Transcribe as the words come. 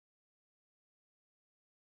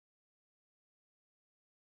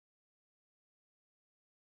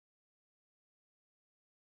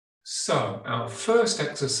So our first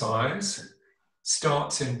exercise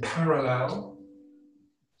starts in parallel.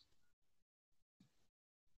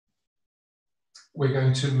 We're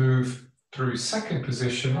going to move through second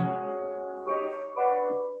position.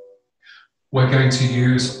 We're going to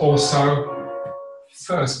use also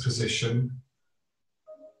first position,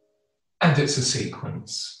 and it's a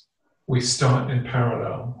sequence. We start in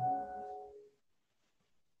parallel.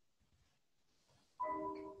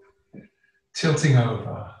 Tilting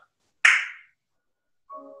over.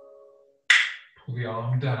 Pull the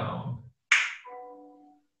arm down.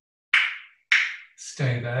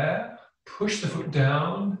 Stay there. Push the foot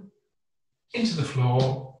down into the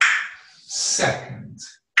floor. Second.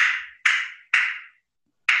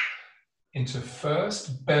 Into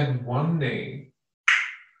first, bend one knee.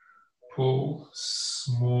 Pull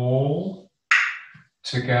small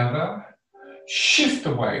together. Shift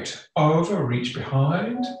the weight over, reach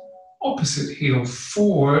behind. Opposite heel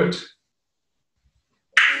forward.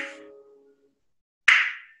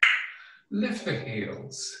 Lift the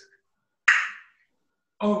heels.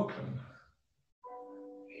 Open.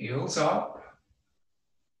 Heels up.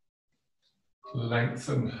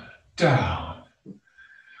 Lengthen down.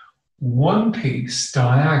 One piece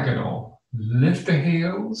diagonal. Lift the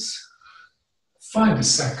heels. Find a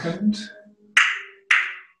second.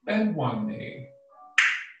 Bend one knee.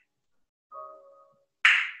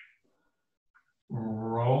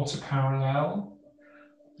 Roll to parallel.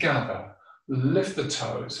 Gather. Lift the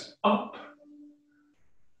toes up.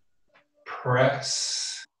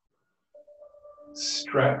 Press.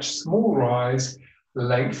 Stretch. Small rise.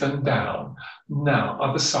 Lengthen down. Now,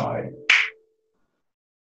 other side.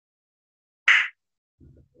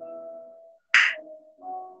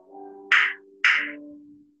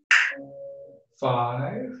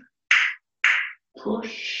 Five.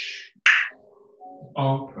 Push.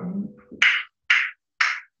 Open.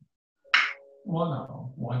 One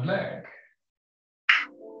arm, one leg.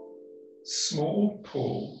 Small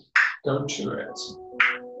pull. Go to it.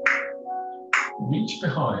 Reach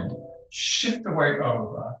behind. Shift the weight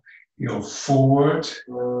over. Heel forward.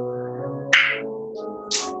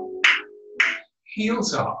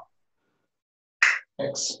 Heels up.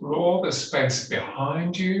 Explore the space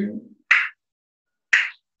behind you.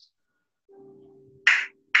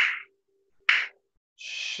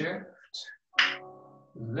 Shift.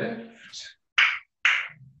 Lift.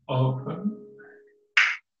 Open.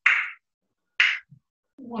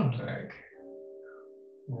 One leg.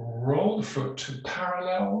 Roll the foot to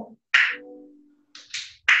parallel.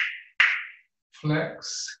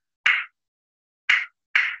 Flex.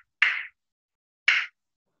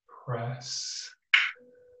 Press.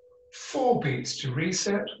 4 beats to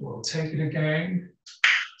reset. We'll take it again.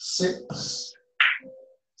 6,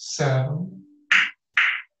 7.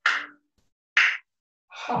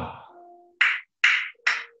 Ha.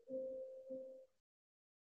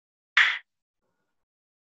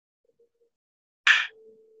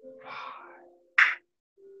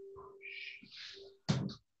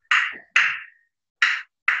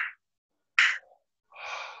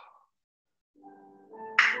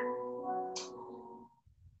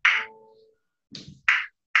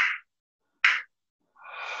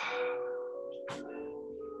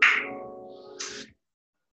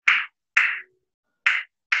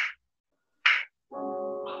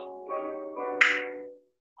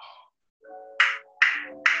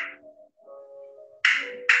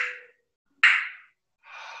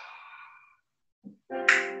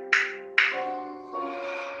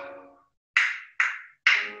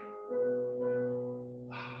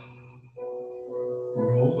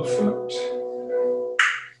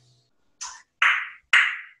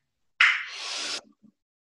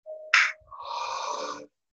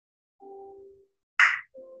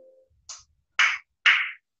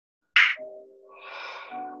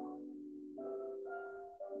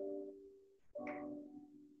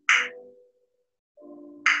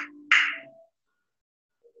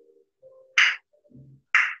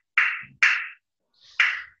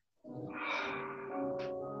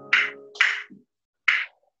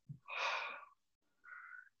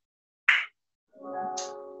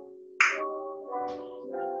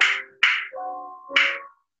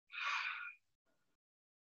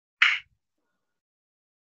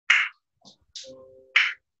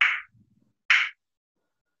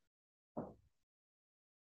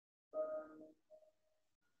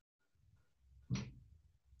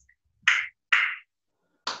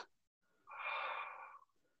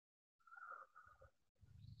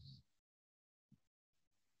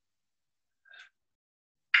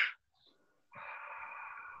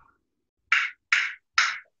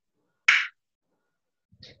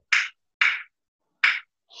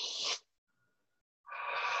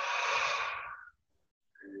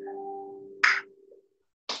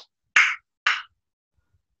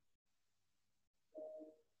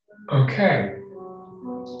 Okay.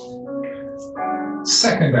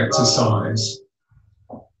 Second exercise.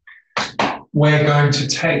 We're going to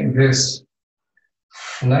take this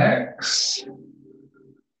flex,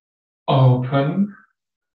 open,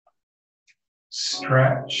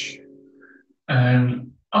 stretch,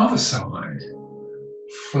 and other side.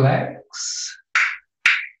 Flex,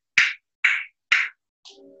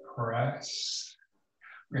 press.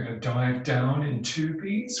 We're going to dive down in 2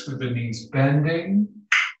 beats with the knees bending.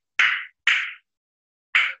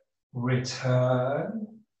 Return.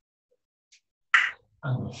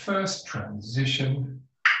 And the first transition,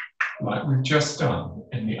 like we've just done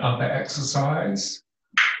in the other exercise.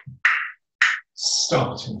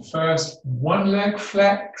 Starting first, one leg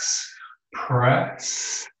flex,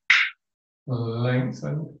 press,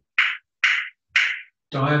 lengthen,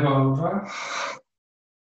 dive over,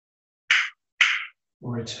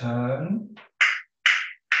 return.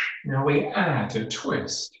 Now we add a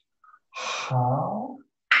twist. Half,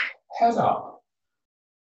 head up,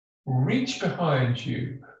 reach behind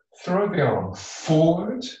you, throw the arm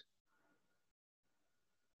forward.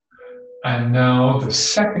 And now the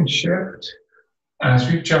second shift, as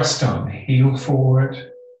we've just done, heel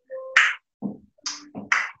forward.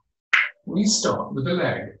 We start with the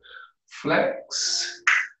leg. Flex,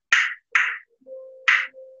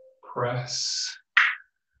 press,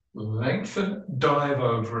 lengthen, dive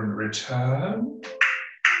over and return.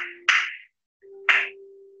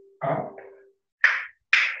 Up.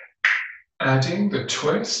 Adding the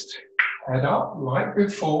twist, head up like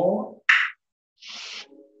before.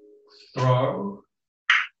 Throw.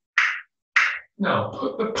 Now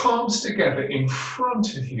put the palms together in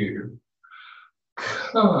front of you.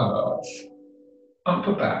 Curve.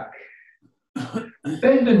 Upper back.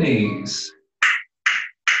 Bend the knees.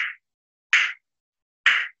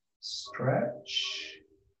 Stretch.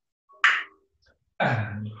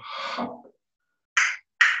 And hop.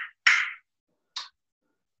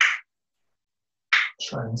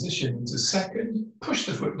 Transition into second. Push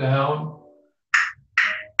the foot down.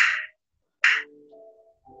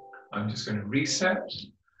 I'm just going to reset.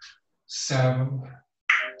 7,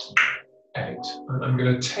 8. And I'm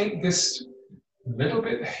going to take this little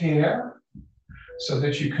bit here so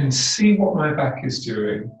that you can see what my back is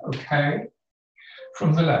doing, okay?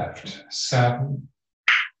 From the left, 7,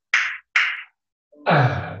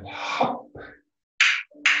 and hop,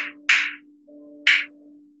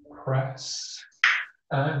 press,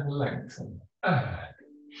 and lengthen, and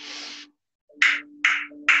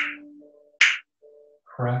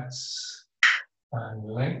press, and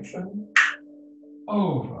lengthen,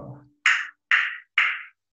 over,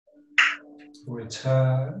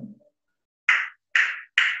 return,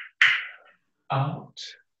 out,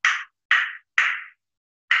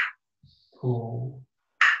 pull,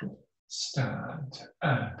 stand,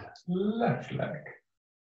 and left leg.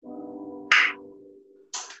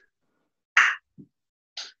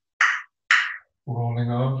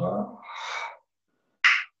 Rolling over,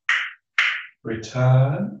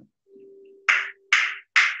 return,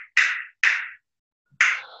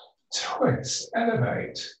 twist,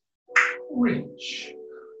 elevate, reach,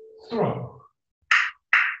 throw,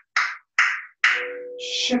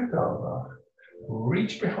 shift over,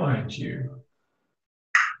 reach behind you,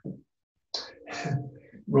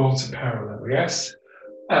 roll to parallel, yes,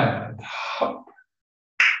 and hop,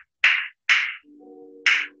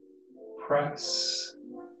 press,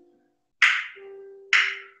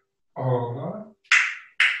 over,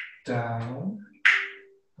 down,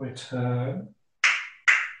 return,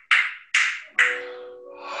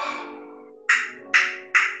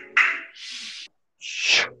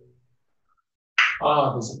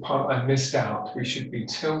 there's a part I missed out. We should be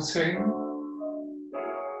tilting,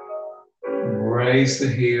 raise the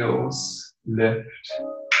heels, lift,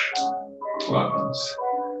 plunge,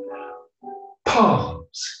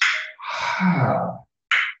 palms,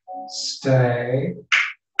 stay,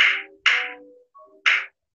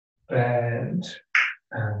 bend,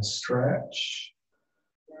 and stretch,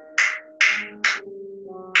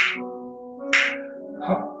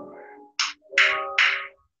 hop,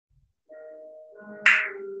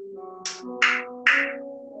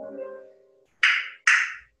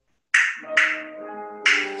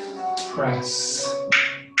 press,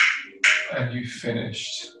 and you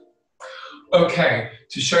finished. Okay,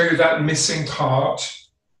 to show you that missing part,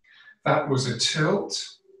 that was a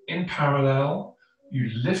tilt in parallel. You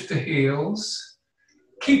lift the heels,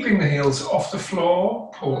 keeping the heels off the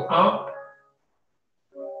floor, pull up,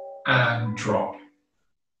 and drop.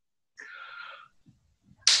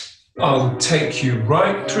 I'll take you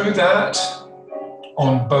right through that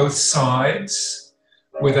on both sides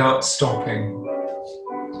without stopping.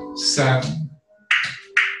 7.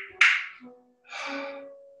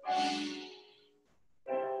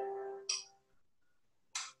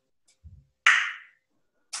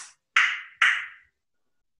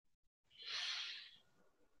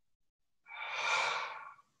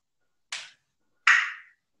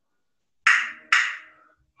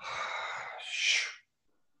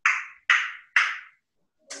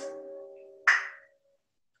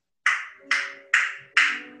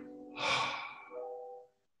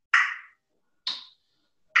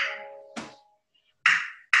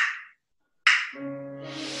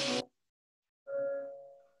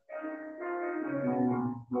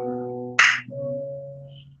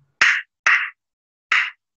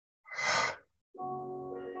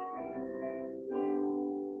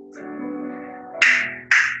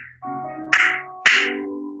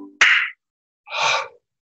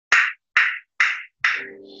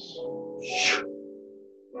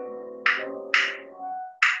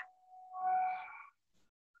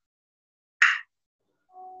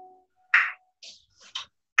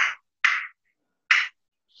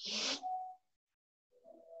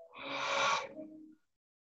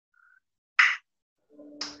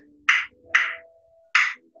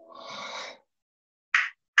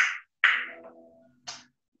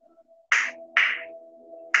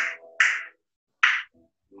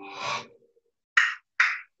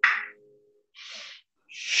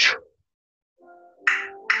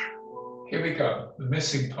 Here we go, the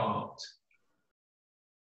missing part.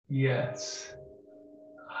 Yes.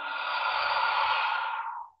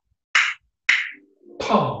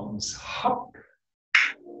 Palms up,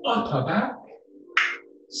 upper back,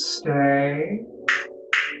 stay,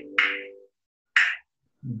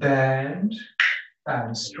 bend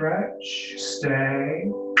and stretch, stay,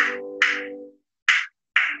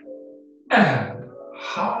 and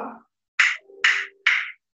hop.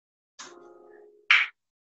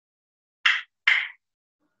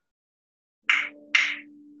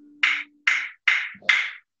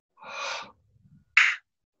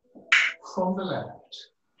 From the left.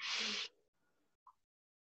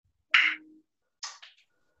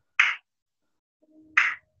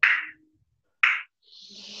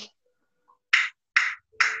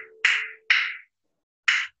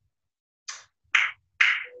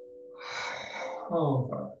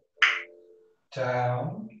 Over,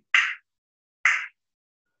 down,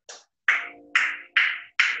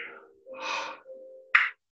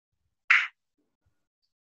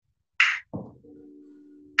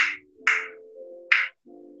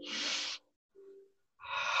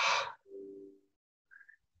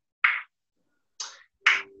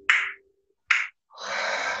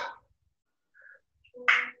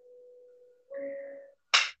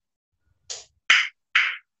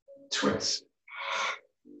 twist.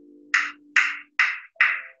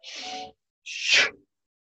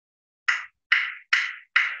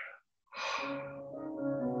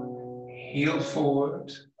 Heel forward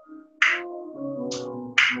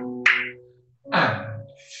and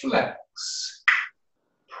flex,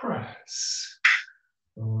 press,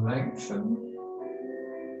 lengthen,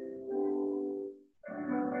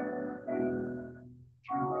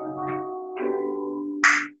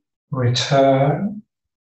 return,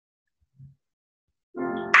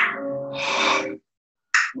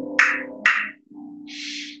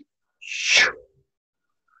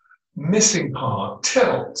 missing part,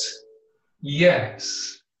 tilt,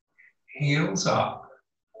 yes, heels up,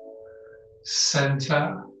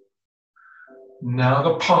 center, now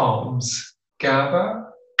the palms, gather,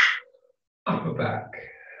 upper back,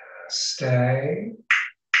 stay,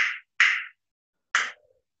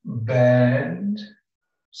 bend,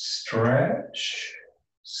 stretch,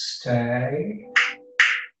 stay,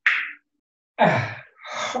 and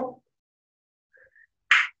hop.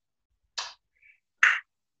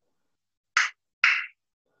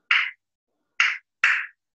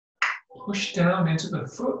 Push down into the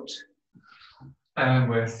foot, and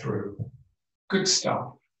we're through. Good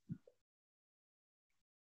stuff.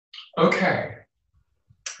 Okay,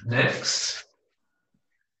 next,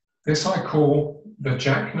 this I call the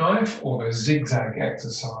jackknife or the zigzag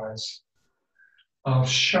exercise. I'll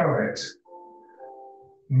show it.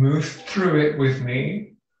 Move through it with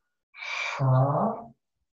me. Ha.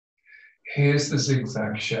 Here's the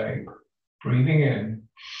zigzag shape. Breathing in.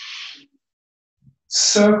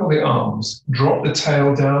 Circle the arms, drop the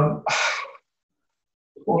tail down,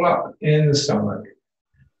 pull up in the stomach,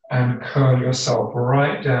 and curl yourself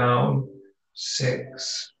right down.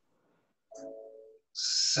 6,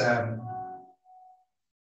 7,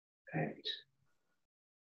 8.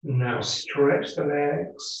 Now stretch the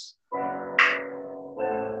legs.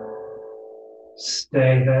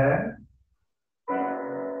 Stay there.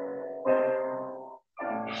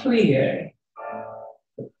 plie.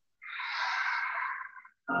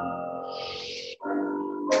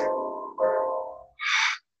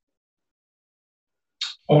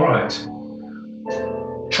 All right,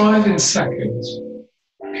 try it in seconds.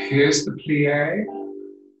 Here's the plie.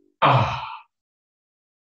 Ah,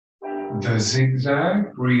 the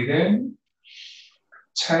zigzag, breathe in,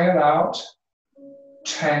 tail out,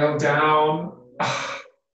 tail down, ah,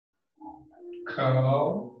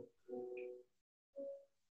 curl.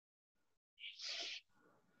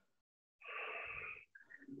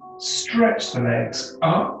 Stretch the legs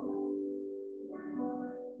up,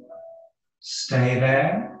 stay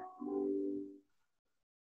there,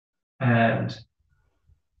 and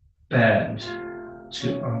bend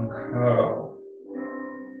to uncurl.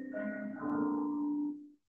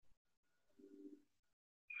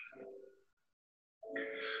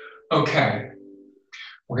 Okay,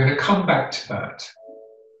 we're going to come back to that.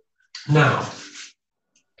 Now,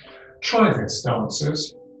 try this,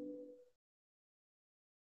 dancers.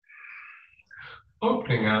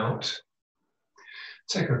 Opening out,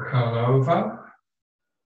 take a curl over.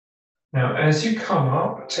 Now, as you come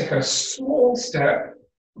up, take a small step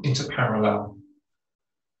into parallel.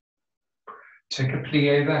 Take a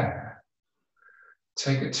plie there.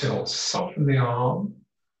 Take a tilt, soften the arm.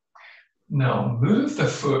 Now, move the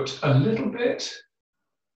foot a little bit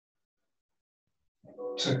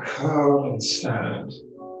to curl and stand.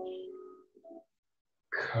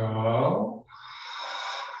 Curl.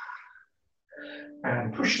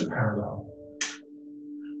 And push the parallel.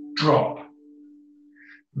 Drop.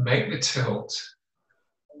 Make the tilt.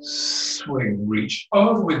 Swing, reach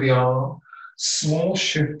over with the arm. Small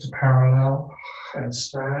shift to parallel and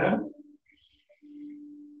stand.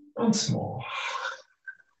 Once more.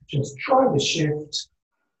 Just try the shift.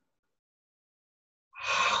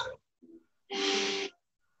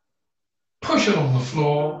 Push it on the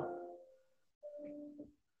floor.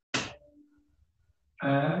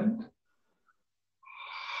 And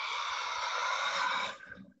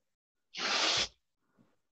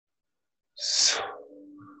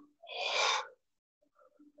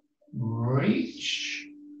reach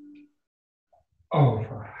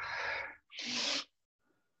over.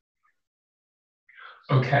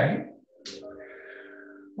 Okay,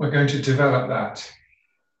 we're going to develop that.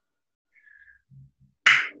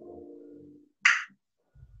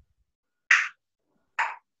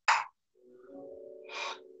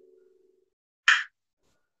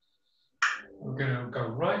 We're going to go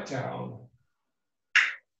right down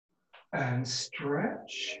and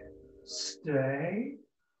stretch, stay.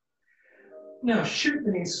 Now shoot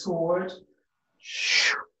the knees forward,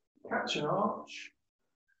 catch an arch,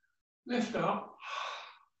 lift up,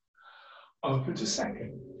 open to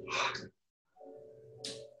second.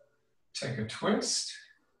 Take a twist,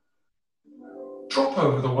 drop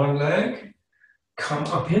over the one leg, come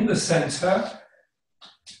up in the center,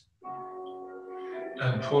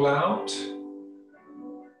 and pull out.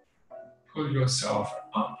 Pull yourself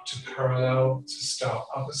up to parallel to start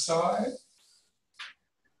other side.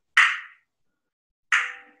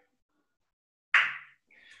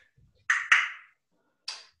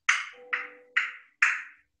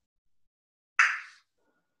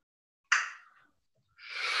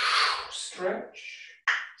 Stretch,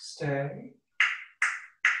 stay.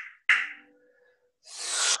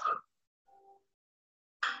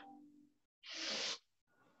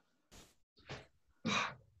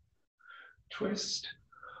 Twist,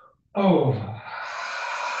 over.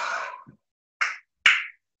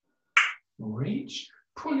 Reach,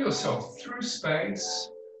 pull yourself through space,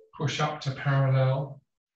 push up to parallel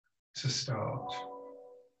to start.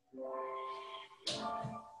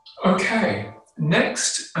 Okay,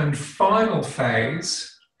 next and final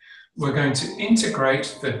phase, we're going to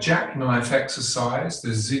integrate the jackknife exercise,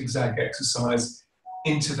 the zigzag exercise,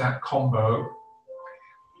 into that combo.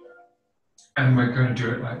 And we're going to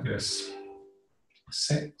do it like this.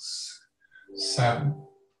 6, 7.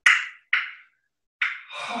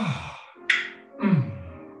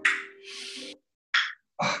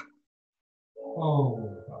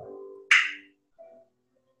 Over.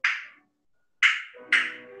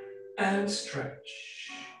 And stretch.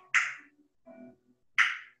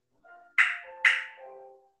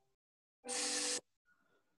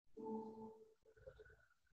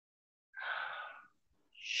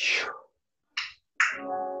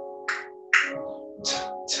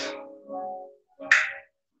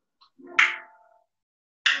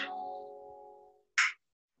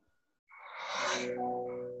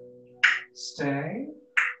 Stay.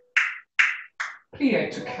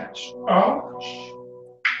 Plie to catch arch.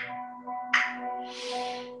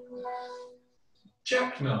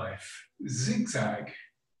 Jackknife, zigzag,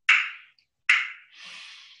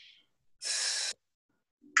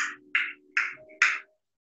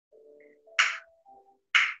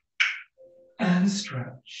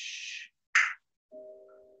 stretch.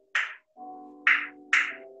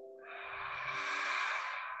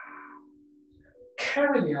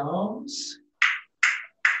 Carry the arms,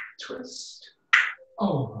 twist,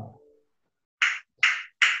 over,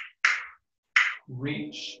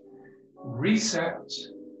 reach, reset,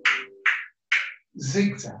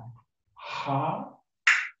 zigzag, ha,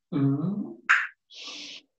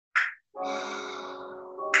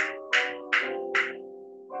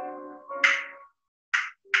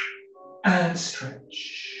 and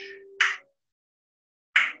stretch.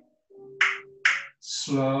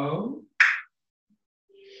 Slow.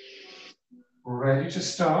 Ready to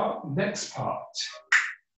start. Next part.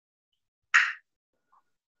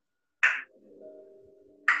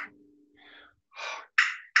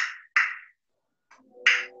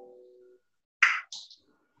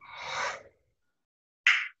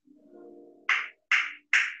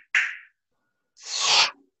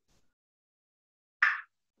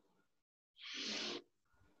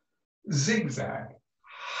 Zigzag.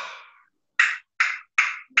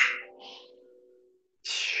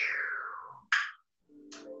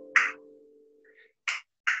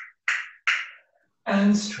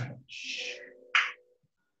 And stretch.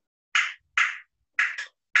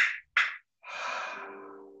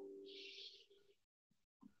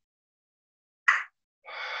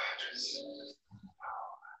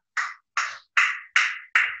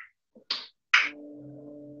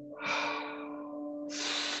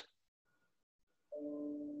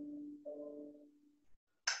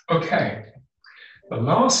 Okay, the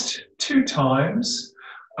last 2 times,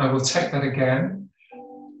 I will take that again,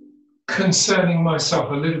 concerning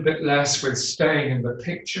myself a little bit less with staying in the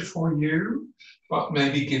picture for you, but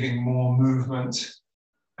maybe giving more movement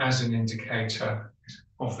as an indicator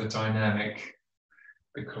of the dynamic,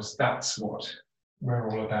 because that's what we're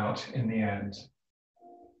all about in the end.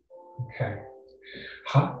 Okay.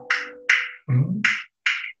 Ha,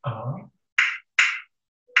 ah,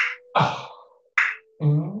 ah,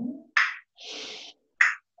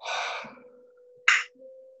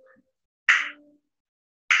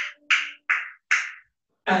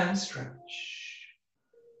 and stretch.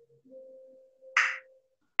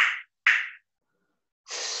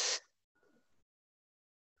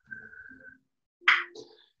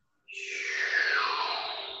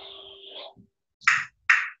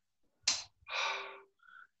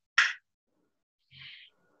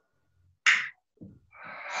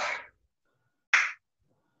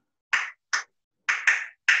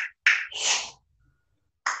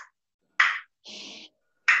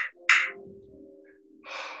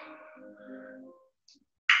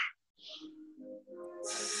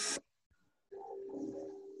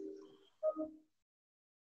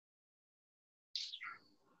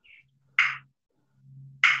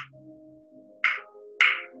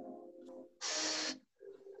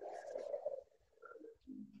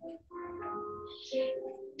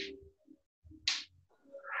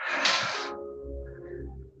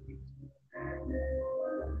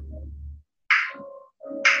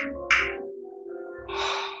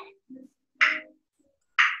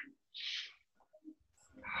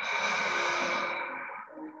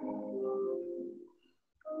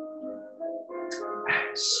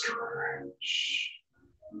 Stretch.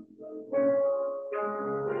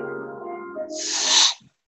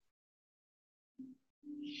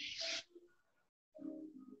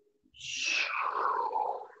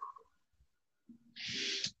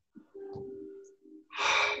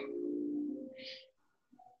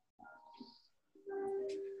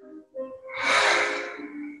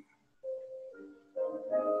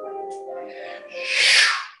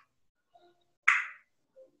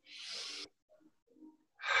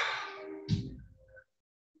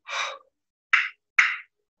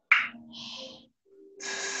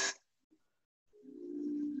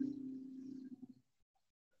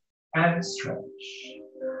 And stretch.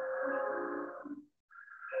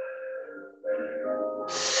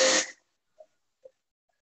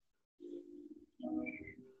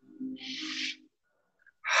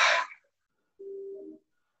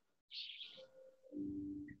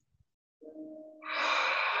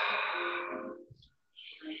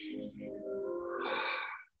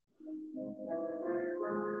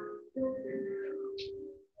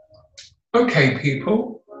 Okay,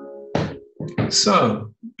 people.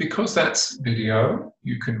 So, because that's video,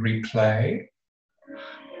 you can replay.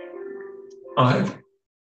 I've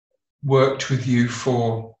worked with you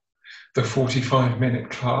for the 45-minute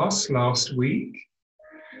class last week.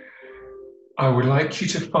 I would like you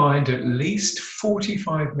to find at least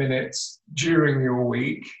 45 minutes during your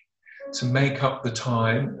week to make up the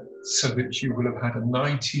time so that you will have had a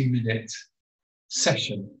 90-minute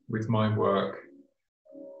session with my work.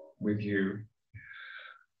 with you.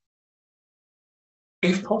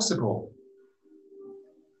 If possible,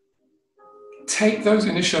 take those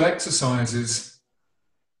initial exercises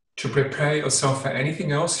to prepare yourself for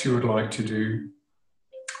anything else you would like to do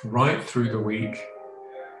right through the week.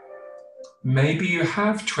 Maybe you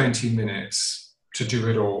have 20 minutes to do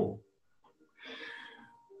it all.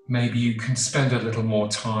 Maybe you can spend a little more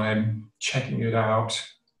time checking it out,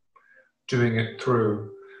 doing it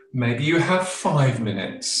through. Maybe you have 5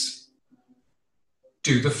 minutes.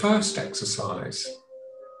 Do the first exercise.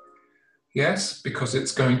 Yes, because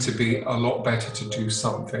it's going to be a lot better to do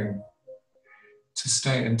something, to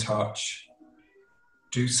stay in touch,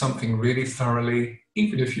 do something really thoroughly,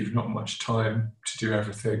 even if you've not much time to do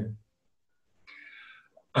everything.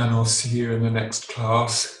 And I'll see you in the next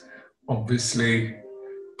class, obviously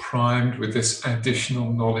primed with this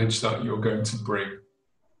additional knowledge that you're going to bring.